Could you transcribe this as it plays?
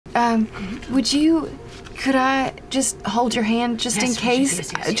Could I just hold your hand just in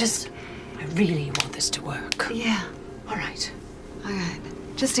case? Yes. I really want this to work. Yeah. All right.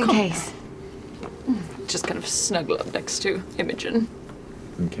 Just in case. Just kind of snuggle up next to Imogen.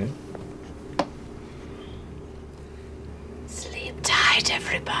 Okay. Sleep tight,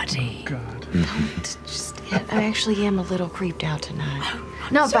 everybody. Oh, God. I actually am a little creeped out tonight.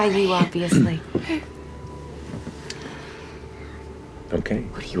 Not by you, obviously. Okay.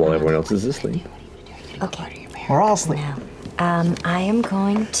 While everyone else is asleep. Okay. We're all asleep. Now, I am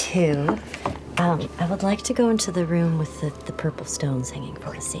going to. I would like to go into the room with the purple stones hanging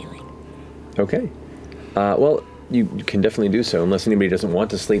from the ceiling. Okay. Well, you can definitely do so, unless anybody doesn't want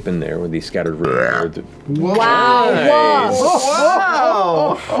to sleep in there with these scattered rooms. Wow! Nice.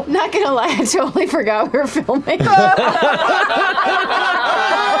 Whoa! Not gonna lie, I totally forgot we were filming.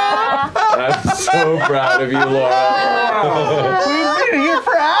 I'm so proud of you, Laura. We've been here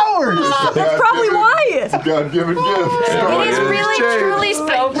for hours. That's probably why. It's a God-given gift. It is really, truly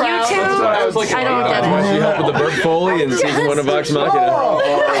so proud. You two. I was like, I don't get why it. she helped with the Burp Foley in season 1 of Vox Machina.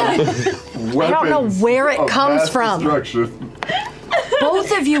 I don't know where it comes from.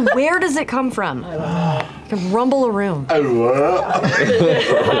 Both of you, where does it come from? You can rumble a room.